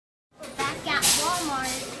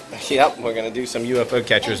Yep, we're gonna do some UFO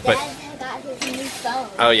catchers, but Dad got his new phone.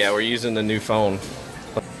 oh yeah, we're using the new phone.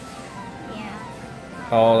 Yeah.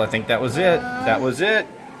 Oh, I think that was it. That was it.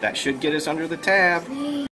 That should get us under the tab.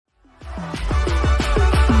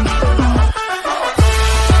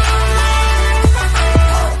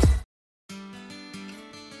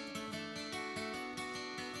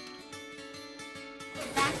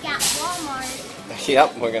 Back at Walmart.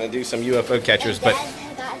 Yep, we're gonna do some UFO catchers, but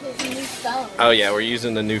Dad got his new phone. oh yeah, we're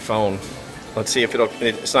using the new phone. Let's see if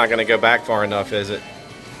it's not gonna go back far enough, is it?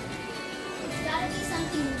 It's gotta be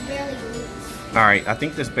something really loose. Alright, I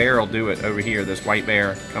think this bear will do it over here, this white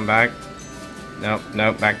bear. Come back. Nope,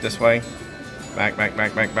 nope, back this way. Back, back,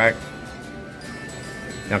 back, back, back.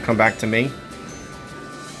 Now come back to me.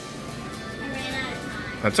 I ran out of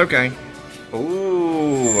time. That's okay.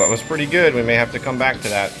 Ooh, that was pretty good. We may have to come back to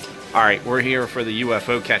that. Alright, we're here for the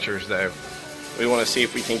UFO catchers though. We want to see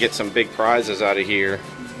if we can get some big prizes out of here.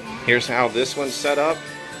 Here's how this one's set up.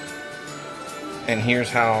 And here's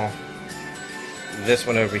how this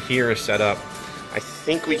one over here is set up. I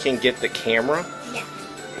think we can get the camera. Yeah.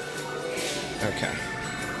 Okay.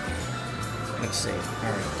 Let's see.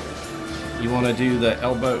 Alright. You want to do the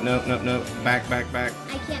elbow? Nope, nope, nope. Back, back, back.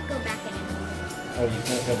 I can't go back anymore. Oh, you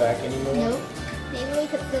can't go back anymore? Nope. Maybe we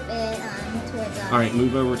could flip it towards us. Alright,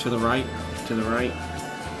 move over to the right. To the right.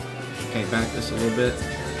 Okay, back this a little bit.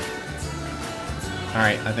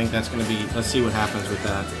 Alright, I think that's going to be... Let's see what happens with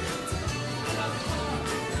that.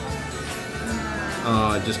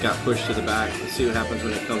 Oh, it just got pushed to the back. Let's see what happens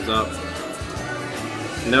when it comes up.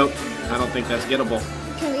 Nope, I don't think that's gettable.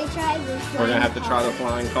 Can we try this? We're going to have to try the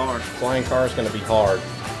flying car. Flying car is going to be hard.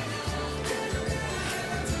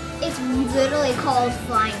 It's literally called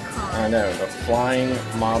flying car. I know, the flying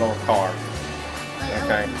model car.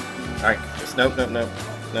 Okay. Alright, just nope, nope, nope.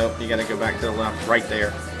 Nope, you got to go back to the left. Right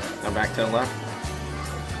there. Now back to the left.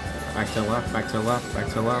 Back to the left, back to the left, back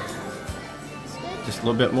to the left. Just a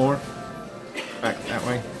little bit more. Back that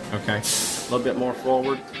way. Okay. A little bit more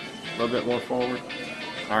forward. A little bit more forward.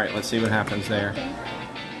 Alright, let's see what happens there.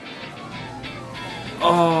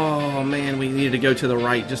 Oh man, we needed to go to the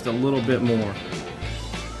right just a little bit more.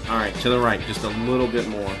 Alright, to the right, just a little bit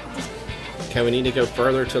more. Okay, we need to go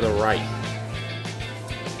further to the right.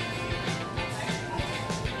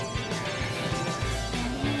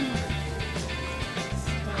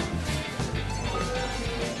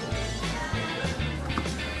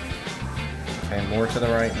 Okay, more to the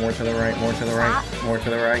right, more to the right, more to the right, more to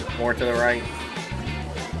the right, more to the right,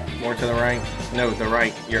 more to the right. No, the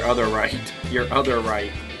right, your other right, your other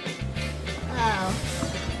right. Oh.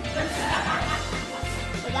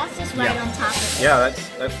 But that's just right on top of it. Yeah,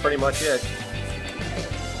 that's pretty much it.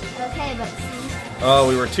 Okay, but see. Oh,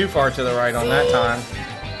 we were too far to the right on that time.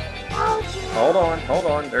 Oh, shoot. Hold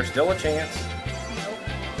on, there's still a chance.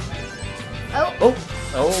 Oh. Oh,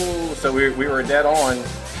 oh, so we were dead on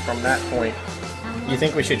from that point. You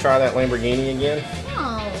think we should try that Lamborghini again?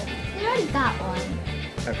 No, we already got one.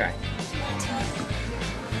 Okay.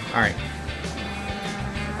 Alright.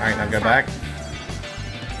 Alright, now go back.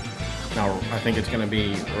 No, I think it's going to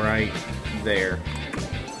be right there.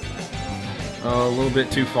 Oh, a little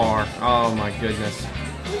bit too far. Oh my goodness.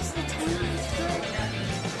 Where's the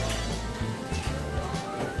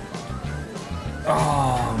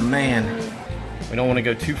Oh man. We don't want to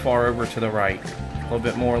go too far over to the right. A little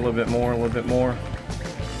bit more, a little bit more, a little bit more.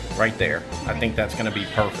 Right there. I think that's going to be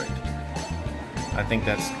perfect. I think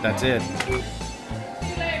that's it.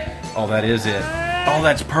 Oh, that is it. Oh,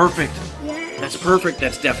 that's perfect. That's perfect.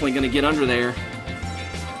 That's definitely going to get under there.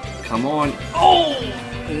 Come on. Oh,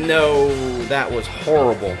 no. That was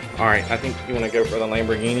horrible. All right. I think you want to go for the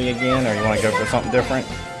Lamborghini again, or you want to go for something different?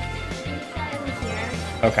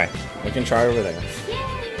 Okay. We can try over there.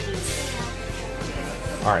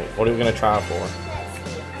 All right. What are we going to try for?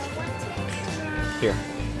 Here.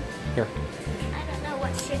 Here. I don't know,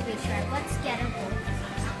 what should we try? What's gettable?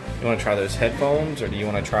 You want to try those headphones, or do you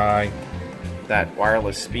want to try that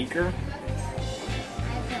wireless speaker? I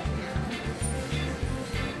don't know.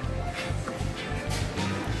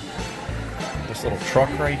 This little truck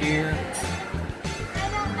right here. I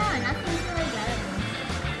don't know. Nothing's really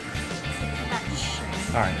gettable. About the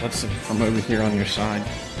shrimp. All right, let's see from over here on your side.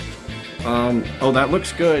 Oh, that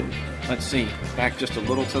looks good. Let's see. Back just a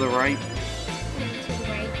little to the right. To the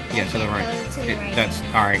right. Yeah, to the right. To the right. That's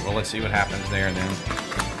all right. Well, let's see what happens there then.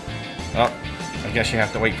 Oh, I guess you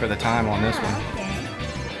have to wait for the time on this one.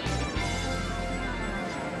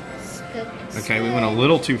 Okay. Okay, we went a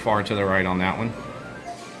little too far to the right on that one.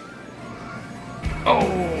 Oh!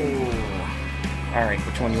 All right,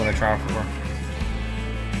 which one do you want to try for?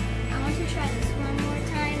 I want to try this one more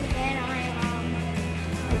time, then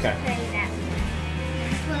Okay. Try that. I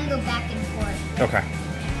just want to go back and forth. Okay.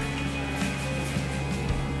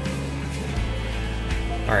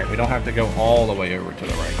 All right, we don't have to go all the way over to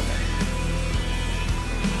the right.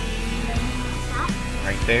 Stop.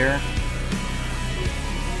 Right there.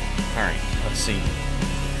 All right, let's see.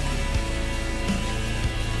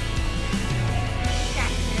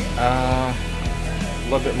 A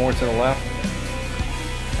little bit more to the left.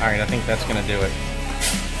 All right, I think that's gonna do it.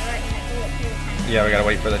 Yeah, we gotta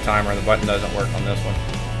wait for the timer. The button doesn't work on this one.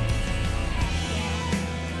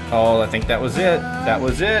 Oh, I think that was it. That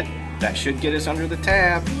was it. That should get us under the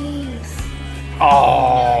tab.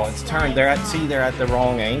 Oh, it's turned. They're at the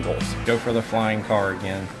wrong angles. Go for the flying car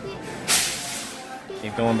again.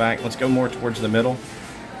 Keep going back. Let's go more towards the middle.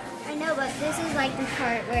 I know, but this is like the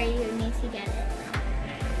part where you need to get it.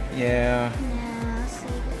 Yeah. Now, see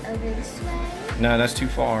it over this way. No, that's too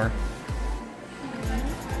far. I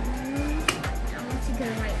want to go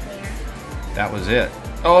right there. That was it.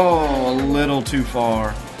 Oh, a little too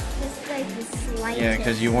far. Just like the slightest. Yeah,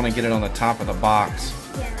 because you want to get it on the top of the box.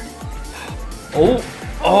 Yeah.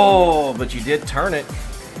 Oh, but you did turn it.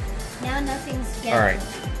 Now nothing's getting. All right.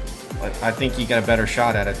 I think you got a better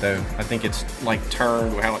shot at it though. I think it's like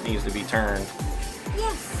turned how it needs to be turned.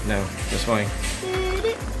 Yes. No, this way.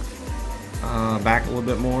 Back a little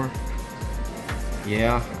bit more.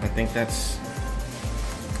 Yeah, I think that's.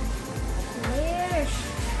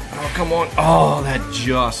 Oh, come on. Oh, that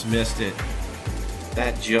just missed it.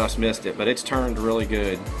 That just missed it, but it's turned really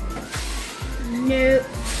good. Nope.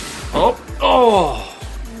 Oh.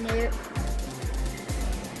 Nope.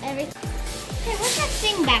 Hey, what's that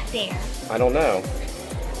thing back there? I don't know.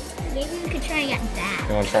 Maybe we could try and get that.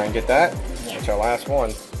 You want to try and get that? Yeah. It's our last one.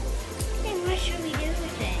 Hey, what should we do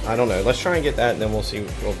with it? I don't know. Let's try and get that, and then we'll see.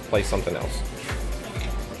 We'll play something else.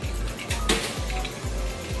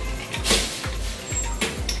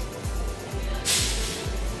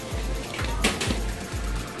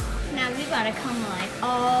 Now we gotta come like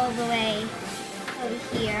all the way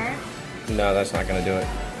over here. No, that's not gonna do it.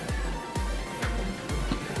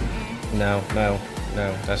 No,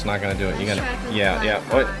 that's not gonna do it. You're gonna, yeah.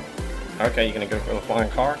 What? Okay, you're gonna go for the flying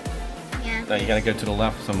car? Yeah. No, you gotta go to the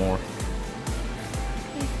left some more.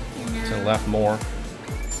 To the left more.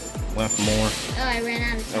 Left more. Oh, I ran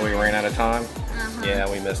out of time. Oh, we ran out of time? Uh-huh. Yeah,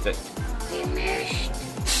 we missed it. We missed.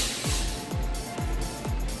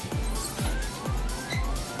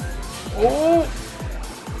 Oh!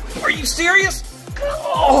 Are you serious?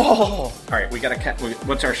 Oh! All right, we gotta.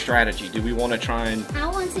 What's our strategy? Do we want to try and?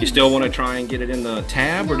 You still want to try and get it in the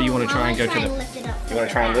tab, or do you want to try and go to the? Lift it up You want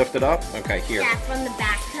to try and lift it up? Okay, here. Yeah, from the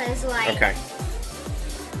back, cause like. Okay.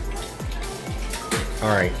 All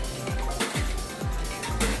right.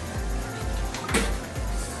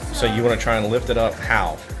 So you want to try and lift it up?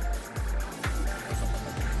 How?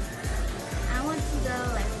 I want to go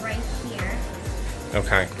like right here.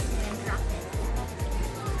 Okay. And then drop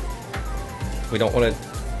it. We don't want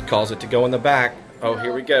to cause it to go in the back. Oh,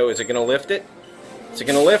 here we go. Is it going to lift it? Is it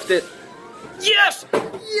going to lift it? Yes!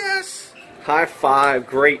 Yes! High five.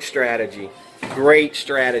 Great strategy. Great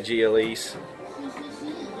strategy, Elise.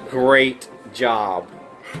 Great job.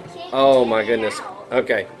 Oh my goodness.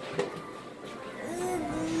 Okay.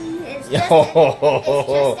 It's just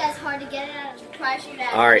as hard to get it out of the parachute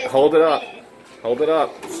as All right, it is hold to it up. put it. Hold it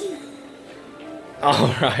up. All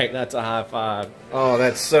right, that's a high five. Oh,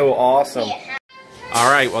 that's so awesome.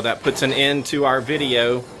 All right, well, that puts an end to our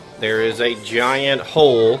video. There is a giant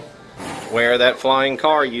hole where that flying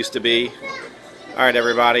car used to be. All right,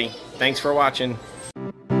 everybody. Thanks for watching.